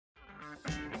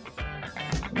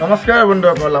নমস্কাৰ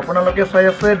বন্ধুসকল আপোনালোকে চাই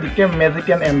আছে decay magic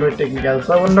and Android technical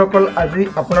বন্ধুসকল আজি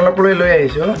আপোনালোকলৈ লৈ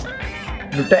আহিছোঁ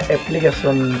দুটা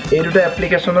এপ্লিকেশ্যন এই দুটা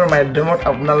এপ্লিকেশ্যনৰ মাধ্যমত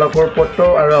আপোনালোকৰ ফটো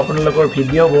আৰু আপোনালোকৰ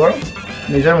ভিডিঅ'বোৰ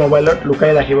নিজৰ মোবাইলত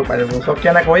লুকাই ৰাখিব পাৰিব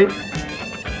কেনেকৈ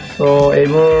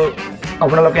এইবোৰ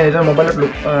আপোনালোকে নিজৰ মোবাইলত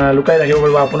লুকাই ৰাখিব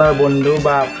পাৰিব আপোনাৰ বন্ধু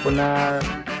বা আপোনাৰ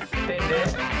ফ্ৰেণ্ডে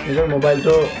নিজৰ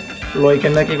মোবাইলটো লৈ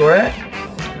কেনে কি কৰে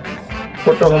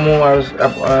ফটোসমূহ আৰু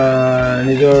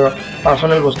নিজৰ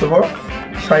পাৰ্সোনেল বস্তুবোৰ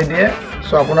চাই দিয়ে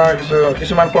আপোনাৰ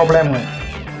কিছুমান প্ৰব্লেম হয়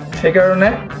সেইকাৰণে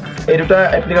এই দুটা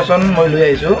এপ্লিকেশ্যন মই লৈ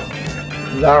আহিছোঁ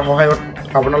যাৰ সহায়ত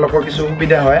আপোনালোকৰ কিছু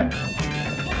সুবিধা হয়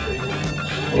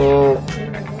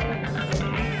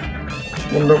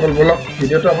বন্ধুসকল বলক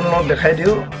ভিডিঅ'টো আপোনালোকক দেখাই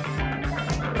দিওঁ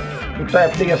দুটা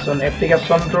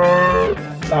এপ্লিকেশ্যনটোৰ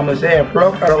নাম হৈছে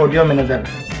এপলক আৰু অডিঅ' মেনেজাৰ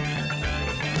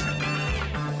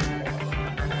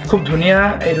খুব ধুনীয়া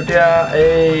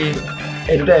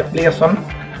এই দুটা এপ্লিকেশ্যন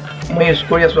মই ইউজ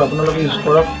কৰি আছোঁ আপোনালোকে ইউজ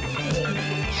কৰক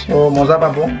মজা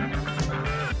পাব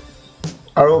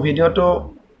আৰু ভিডিঅ'টো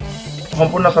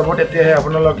সম্পূৰ্ণ চাব তেতিয়াহে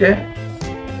আপোনালোকে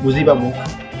বুজি পাব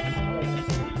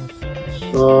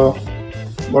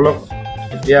বলক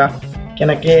এতিয়া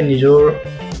কেনেকৈ নিজৰ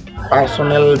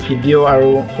পাৰ্সোনেল ভিডিঅ' আৰু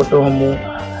ফটোসমূহ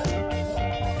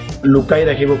লুকাই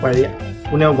ৰাখিব পাৰি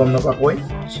কোনেও গম নোপোৱাকৈ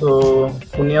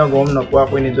কোনেও গম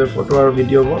নোপোৱাকৈ নিজৰ ফটো আৰু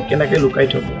ভিডিঅ'বোৰ কেনেকৈ লুকাই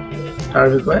থ'ব তাৰ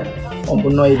বিষয়ে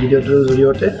সম্পূৰ্ণ এই ভিডিঅ'টোৰ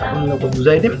জৰিয়তে আপোনালোকক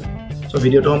বুজাই দিম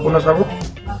ভিডিঅ'টো সম্পূৰ্ণ চাব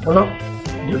বলক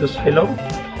ভিডিঅ'টো চাই লওক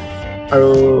আৰু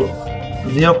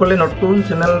যিসকলে নতুন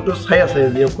চেনেলটো চাই আছে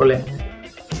যিসকলে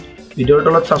ভিডিঅ'ৰ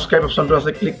তলত ছাবস্ক্ৰাইব অপশ্যনটো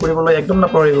আছে ক্লিক কৰিবলৈ একদম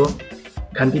নাপাহৰিব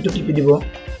ঘণ্টিটো টিপি দিব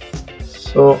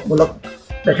বলক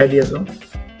দেখাই দি আছোঁ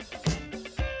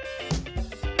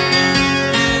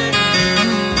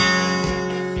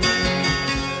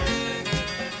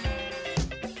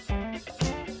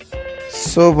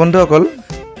বন্ধুসকল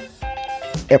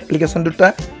এপ্লিকেশ্যন দুটা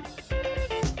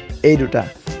এই দুটা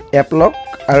এপলক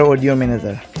আৰু অডিঅ'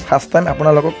 মেনেজাৰ ফাৰ্ষ্ট টাইম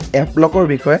আপোনালোকক এপলকৰ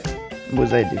বিষয়ে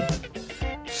বুজাই দিওঁ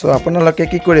আপোনালোকে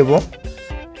কি কৰিব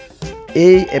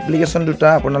এই এপ্লিকেশ্যন দুটা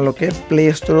আপোনালোকে প্লে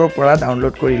ষ্ট'ৰৰ পৰা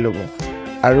ডাউনলোড কৰি ল'ব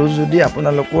আৰু যদি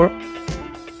আপোনালোকৰ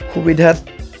সুবিধাত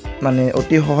মানে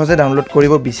অতি সহজে ডাউনলোড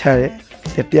কৰিব বিচাৰে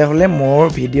তেতিয়াহ'লে মোৰ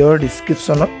ভিডিঅ'ৰ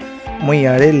ডিছক্ৰিপশ্যনত মই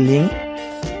ইয়াৰে লিংক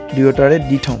দুয়োটাৰে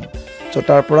দি থ'ম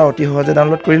তাৰ পৰা অতি সহজে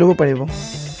ডাউনলোড কৰি ল'ব পাৰিব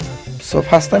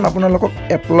ফাৰ্ষ্ট টাইম আপোনালোকক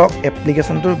এপলক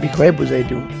এপ্লিকেশ্যনটোৰ বিষয়ে বুজাই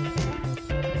দিওঁ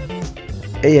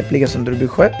এই এপ্লিকেশ্যনটোৰ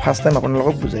বিষয়ে ফাৰ্ষ্ট টাইম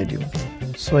আপোনালোকক বুজাই দিওঁ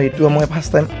এইটো মই ফাৰ্ষ্ট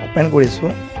টাইম অ'পেন কৰিছোঁ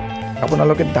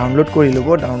আপোনালোকে ডাউনলোড কৰি ল'ব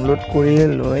ডাউনলোড কৰি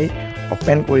লৈ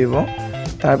অ'পেন কৰিব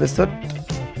তাৰপিছত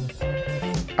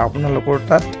আপোনালোকৰ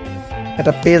তাত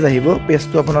এটা পেজ আহিব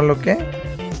পেজটো আপোনালোকে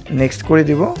নেক্সট কৰি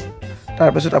দিব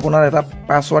তাৰপিছত আপোনাৰ এটা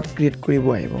পাছৱৰ্ড ক্ৰিয়েট কৰিব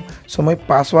আহিব মই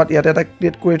পাছৱৰ্ড ইয়াতে এটা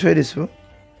ক্ৰিয়েট কৰি থৈ দিছোঁ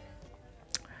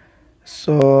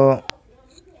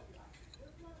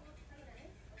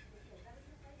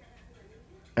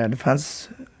এডভান্স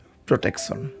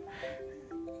প্ৰটেকশ্যন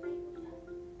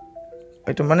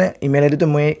এইটো মানে ইমেইল আইডিটো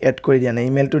মই এড কৰি দিয়া নাই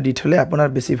ইমেইলটো দি থ'লে আপোনাৰ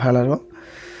বেছি ভাল আৰু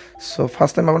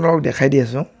ফাৰ্ষ্ট টাইম আপোনালোকক দেখাই দি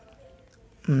আছোঁ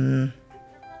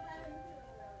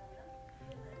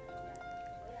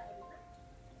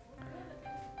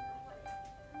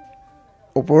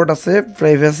ওপৰত আছে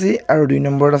প্ৰাইভেচি আৰু 2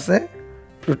 নম্বৰত আছে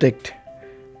প্ৰটেক্ট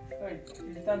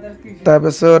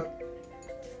তাৰপিছত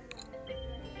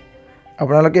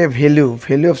আপোনালোকে ভেলিউ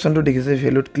অপশ্যনটো দেখিছে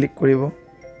ভেলিউত ক্লিক কৰিব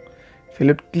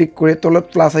ভেলিউত ক্লিক কৰি তলত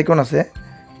প্লাছ আইকন আছে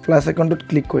প্লাছ আইকনটোত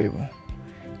ক্লিক কৰিব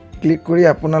ক্লিক কৰি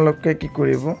আপোনালোকে কি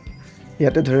কৰিব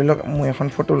ইয়াতে ধৰি লওক মই এখন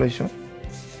ফটো লৈছোঁ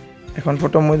এখন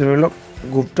ফটো মই ধৰি লওক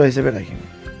গুপ্ত হিচাপে ৰাখিম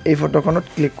এই ফটোখনত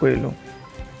ক্লিক কৰিলোঁ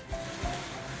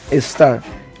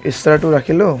ষ্টাৰটো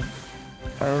ৰাখিলোঁ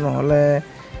আৰু নহ'লে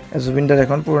জুবিনদাৰ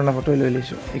এখন পুৰণা ফটো লৈ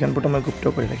লৈছোঁ এইখন ফটো মই গুপ্ত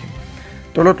কৰি ৰাখিম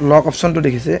তলত লক অপশ্যনটো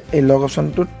দেখিছে এই লক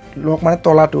অপশ্যনটোত লক মানে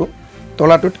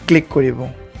তলাটোত ক্লিক কৰিব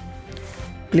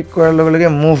ক্লিক কৰাৰ লগে লগে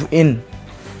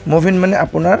মুভ ইন মানে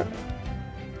আপোনাৰ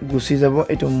গুচি যাব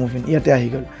এইটো মুভ ইন ইয়াতে আহি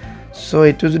গ'ল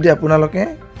এইটো যদি আপোনালোকে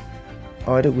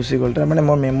এইটো গুচি গ'ল তাৰমানে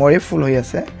মোৰ মেমৰি ফুল হৈ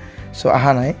আছে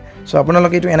অহা নাই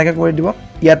আপোনালোকে এইটো এনেকৈ কৰি দিব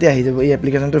ইয়াতে আহি যাব এই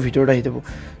এপ্লিকেশ্যনটোৰ ভিতৰত আহি যাব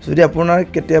যদি আপোনাৰ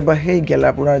কেতিয়াবা সেই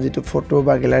আপোনাৰ যিটো ফটো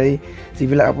বা গেলাৰী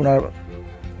যিবিলাক আপোনাৰ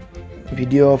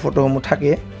ভিডিঅ' ফটোসমূহ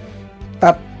থাকে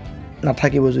তাত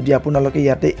নাথাকিব যদি আপোনালোকে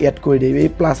ইয়াতে এড কৰি দিয়ে এই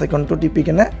প্লাছ আইকনটো টিপি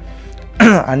কেনে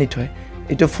আনি থয়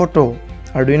এইটো ফটো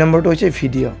আৰু 2 নম্বৰটো হৈছে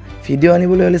ভিডিঅ'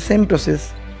 আনিবলৈ হ'লে চেম প্ৰচেছ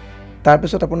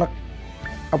তাৰপিছত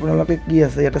আপোনালোকে কি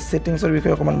আছে ইয়াতে ছেটিংছৰ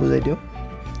বিষয়ে অকণমান বুজাই দিওঁ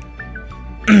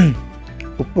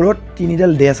ওপৰত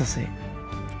 3ডাল ডেছ আছে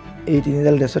এই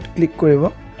 3ডাল ডেছত ক্লিক কৰিব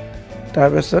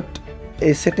তাৰপিছত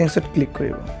এই ছেটিংছত ক্লিক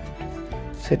কৰিব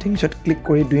সেটিংছত ক্লিক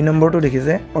কৰি 2 নম্বৰটো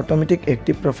দেখিছে অটোমেটিক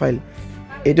এক্টিভ প্ৰফাইল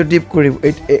এইটো টিপ কৰিব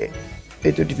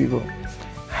এইটো টিপিব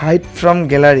হাইড ফ্ৰম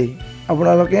গ্যালাৰী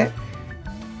আপোনালোকে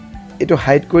এইটো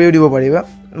হাইড কৰিও দিব পাৰিবা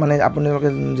মানে আপোনালোকে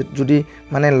যদি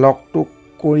মানে লকটো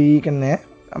কৰি কেনে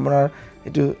আপোনাৰ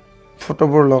এইটো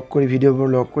ফটোবোৰ লক কৰি ভিডিঅ'বোৰ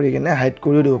লক কৰি কেনে হাইড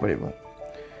কৰিও দিব পাৰিব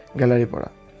গ্যালাৰীৰ পৰা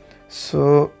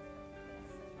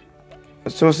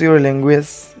চ'চ ইউৰ লেংগুৱেজ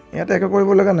ইয়াতে একো কৰিব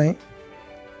লগা নাই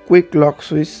কুইক লক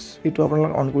সুইচ এইটো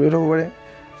আপোনালোকে অন কৰি থ'ব পাৰে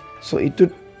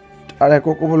ইটোত আৰু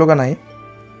একো ক'ব লগা নাই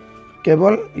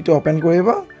কেৱল এইটো অপেন কৰিব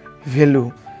ভেলু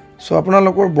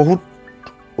আপোনালোকৰ বহুত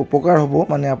উপকাৰ হ'ব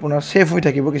মানে আপোনাৰ সেফ হৈ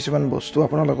থাকিব কিছুমান বস্তু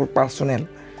আপোনালোকৰ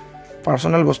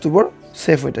পাৰ্সোনেল বস্তুবোৰ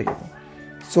সেফ হৈ থাকিব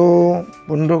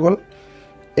বন্ধুসকল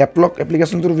এপলক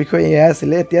এপ্লিকেশ্যনটোৰ বিষয়ে এয়া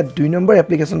আছিলে এতিয়া 2 নম্বৰ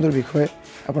এপ্লিকেশ্যনটোৰ বিষয়ে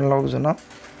আপোনালোকক জনাম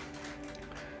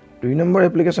 2 নম্বৰ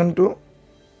এপ্লিকেশ্যনটো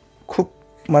খুব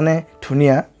মানে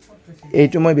ধুনীয়া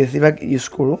এইটো মই বেছিভাগ ইউজ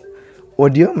কৰোঁ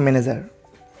অডিঅ' মেনেজাৰ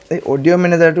এই অডিঅ'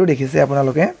 মেনেজাৰটো দেখিছে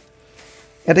আপোনালোকে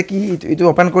ইয়াতে কি এইটো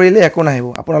অপেন কৰিলে একো নাহিব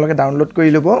আপোনালোকে ডাউনলোড কৰি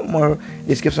ল'ব মোৰ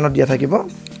ডিছক্ৰিপশ্যনত দিয়া থাকিব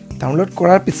ডাউনলোড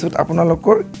কৰাৰ পিছত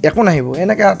আপোনালোকৰ একো নাহিব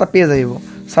এনেকৈ এটা পেজ আহিব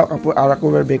চাওক আৰু আকৌ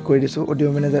এবাৰ বেক কৰি দিছোঁ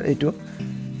অডিঅ' মেনেজাৰ এইটো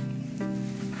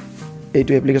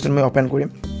এপ্লিকেশ্যন মই অপেন কৰিম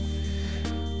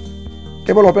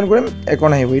কেৱল অপেন কৰিম একো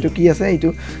নাহিব এইটো কি আছে এইটো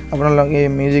আপোনালোকে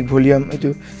মিউজিক ভলিউম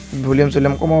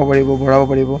চলিউম কমাব পাৰিব বঢ়াব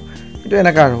পাৰিব এইটো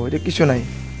এনেকুৱা আৰু এইটো কিছু নাই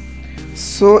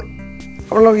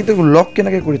আপোনালোকে এইটো লক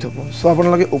কেনেকৈ কৰি থ'ব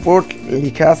আপোনালোকে ওপৰত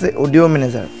লিখা আছে অডিঅ'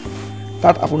 মেনেজাৰ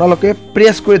তাত আপোনালোকে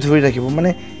প্ৰেছ কৰি ধৰি ৰাখিব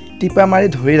মানে টিপা মাৰি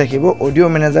ধৰি ৰাখিব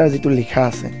অডিঅ' মেনেজাৰ যিটো লিখা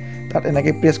আছে তাত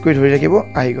এনেকৈ প্ৰেছ কৰি ধৰি ৰাখিব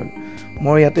আহি গ'ল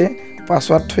মোৰ ইয়াতে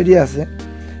পাছৱাৰ্ড থৈ দিয়া আছে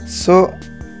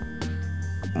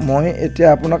মই এতিয়া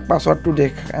আপোনাক পাছৱাৰ্ডটো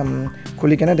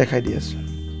খুলি কেনে দেখাই দি আছোঁ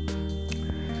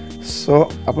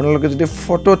আপোনালোকে যদি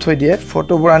ফটো থৈ দিয়ে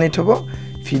ফটোবোৰ আনি থ'ব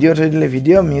ভিডিঅ' থৈ দিলে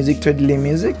ভিডিঅ' মিউজিক থৈ দিলে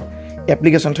মিউজিক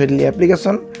এপ্লিকেশ্যন থৈ দিলে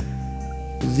এপ্লিকেশ্যন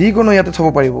যিকোনো ইয়াতে থ'ব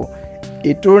পাৰিব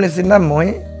এইটোৰ নিচিনা মই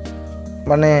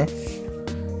মানে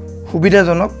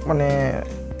সুবিধাজনক মানে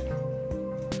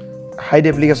হাইড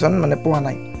এপ্লিকেশ্যন মানে পোৱা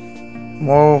নাই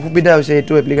মোৰ সুবিধা হৈছে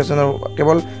এইটো এপ্লিকেশ্যনৰ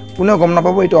কেৱল কোনেও গম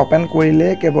নাপাব এইটো অপেন কৰিলে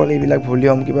কেৱল এইবিলাক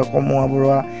ভলিউম কিবা কমোৱা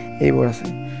বঢ়োৱা এইবোৰ আছে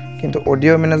কিন্তু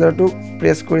অডিঅ' মেনেজাৰটো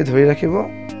প্ৰেছ কৰি ধৰি ৰাখিব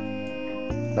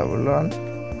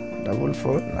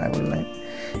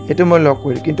 114499 এইটো মই লক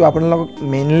কৰিলোঁ কিন্তু আপোনালোকক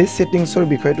মেইনলি ছেটিংছৰ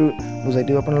বিষয়টো বুজাই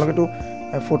দিওঁ আপোনালোকেতো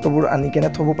ফটোবোৰ আনি কেনে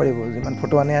থ'ব পাৰিব যিমান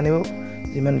ফটো আনিব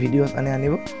যিমান ভিডিঅ'ছ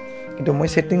আনিব কিন্তু মই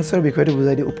ছেটিংছৰ বিষয়টো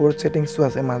বুজাই দিওঁ ওপৰত ছেটিংছটো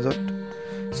আছে মাজত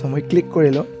মই ক্লিক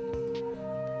কৰিলোঁ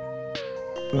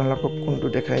আপোনালোকক কোনটো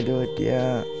দেখাই দিওঁ এতিয়া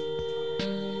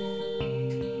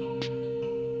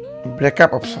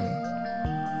ব্ৰেকআপ অপশ্যন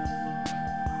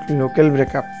লোকেল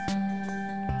ব্ৰেকআপ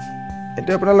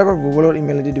এইটো আপোনালোকৰ গুগলৰ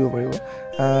ইমেইল আইডি দিব পাৰিব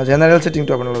জেনেৰেল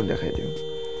ছেটিংটো আপোনালোকক দেখাই দিওঁ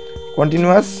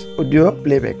কণ্টিনিউৱাছ অডিঅ'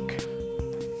 প্লেবেক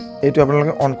এইটো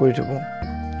আপোনালোকে অন কৰি থ'ব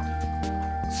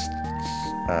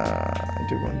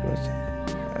এইটো কোনটো আছে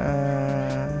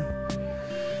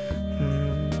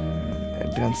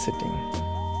advance setting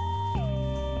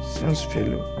change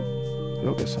value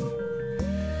location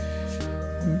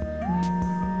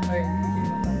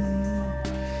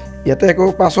ইয়াতে একো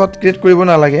পাছৱৰ্ড ক্ৰিয়েট কৰিব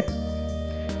নালাগে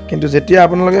কিন্তু যেতিয়া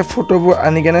আপোনালোকে ফটোবোৰ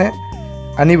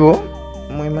আনিব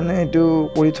মই মানে এইটো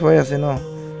কৰি থোৱাই আছে ন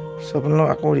আপোনালোক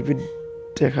আকৌ ৰিপিট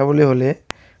দেখাবলৈ হ'লে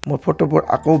মোৰ ফটোবোৰ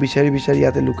আকৌ বিচাৰি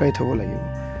ইয়াতে লুকাই থ'ব লাগিব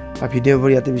বা ভিডিঅ'বোৰ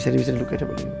ইয়াতে বিচাৰি লুকাই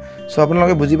থ'ব লাগিব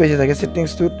আপোনালোকে বুজি পাইছে চাগে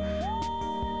ছেটিংছটোত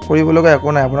কৰিব লগা একো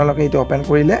নাই আপোনালোকে এইটো অপেন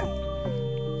কৰিলে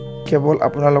কেৱল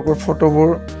আপোনালোকৰ ফটোবোৰ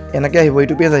এনেকৈ আহিব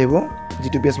এইটো পেজ আহিব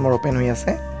যিটো পেজ মোৰ অপেন হৈ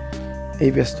আছে এই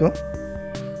পেজটো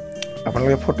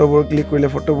আপোনালোকে ফটোবোৰ ক্লিক কৰিলে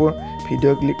ফটোবোৰ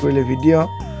ভিডিঅ' ক্লিক কৰিলে ভিডিঅ'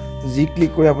 যি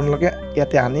ক্লিক কৰি আপোনালোকে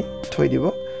ইয়াতে আনি থৈ দিব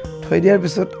থৈ দিয়াৰ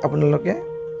পিছত আপোনালোকে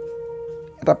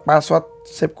এটা পাছৱাৰ্ড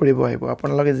ছেভ কৰিব আহিব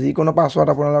আপোনালোকে যিকোনো পাছৱাৰ্ড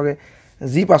আপোনালোকে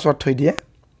যি পাছৱাৰ্ড থৈ দিয়ে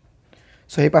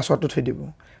সেই পাছৱাৰ্ডটো থৈ দিব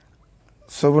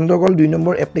বন্ধুসকল 2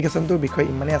 নম্বৰ এপ্লিকেশ্যনটোৰ বিষয়ে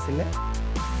ইমানেই আছিলে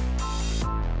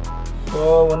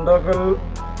বন্ধুসকল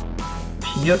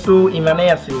ভিডিঅ'টো ইমানেই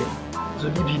আছিলে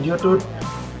যদি ভিডিঅ'টোত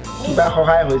কিবা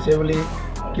সহায় হৈছে বুলি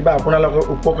কিবা আপোনালোকৰ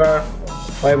উপকাৰ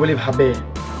হয় বুলি ভাবে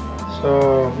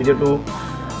ভিডিঅ'টো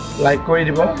লাইক কৰি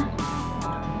দিব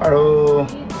আৰু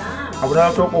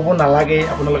আপোনালোকক ক'ব নালাগে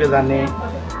আপোনালোকে জানে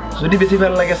যদি বেছি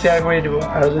ভাল লাগে শ্বেয়াৰ কৰি দিব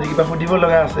আৰু যদি কিবা সুধিব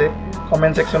লগা আছে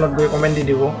কমেণ্ট ছেকশ্যনত গৈ কমেণ্ট দি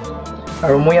দিব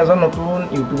আৰু মই এজন নতুন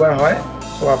ইউটিউবাৰ হয়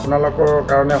আপোনালোকৰ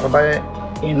কাৰণে সদায়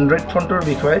এণ্ড্ৰইড ফোনটোৰ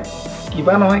বিষয়ে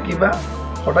কিবা নহয় কিবা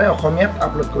সদায় অসমীয়াত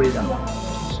আপলোড কৰি যাম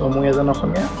মই এজন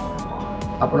অসমীয়া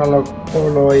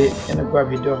আপোনালোকলৈ এনেকুৱা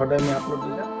ভিডিঅ' সদায় মই আপলোড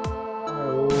দি যাম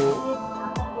আৰু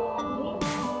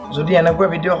যদি এনেকুৱা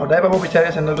ভিডিঅ' সদায় পাব বিচাৰে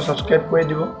চেনেলটো ছাবস্ক্ৰাইব কৰি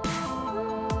দিব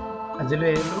আজিলৈ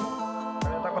এৰিলোঁ।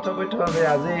 আৰু এটা কথা কৈ থওঁ যে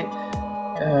আজি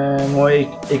মই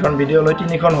এইখন ভিডিঅ' লৈ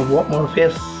 3খন হ'ব মোৰ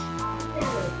ফেচ,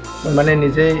 মই মানে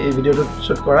নিজেই এই ভিডিঅ'টোত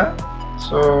শ্বুট কৰা।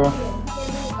 চ'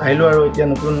 আহিলোঁ আৰু এতিয়া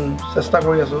নতুন চেষ্টা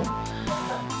কৰি আছোঁ।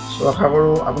 চ' আশা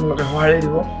কৰোঁ আপোনালোকে সঁহাৰি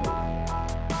দিব।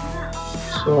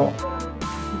 চ'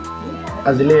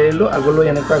 আজিলৈ এৰিলোঁ, আগলৈ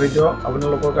এনেকুৱা ভিডিঅ'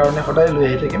 আপোনালোকৰ কাৰণে সদায় লৈ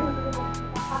আহি থাকিম।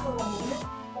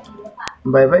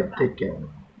 Bye bye, tech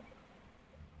care.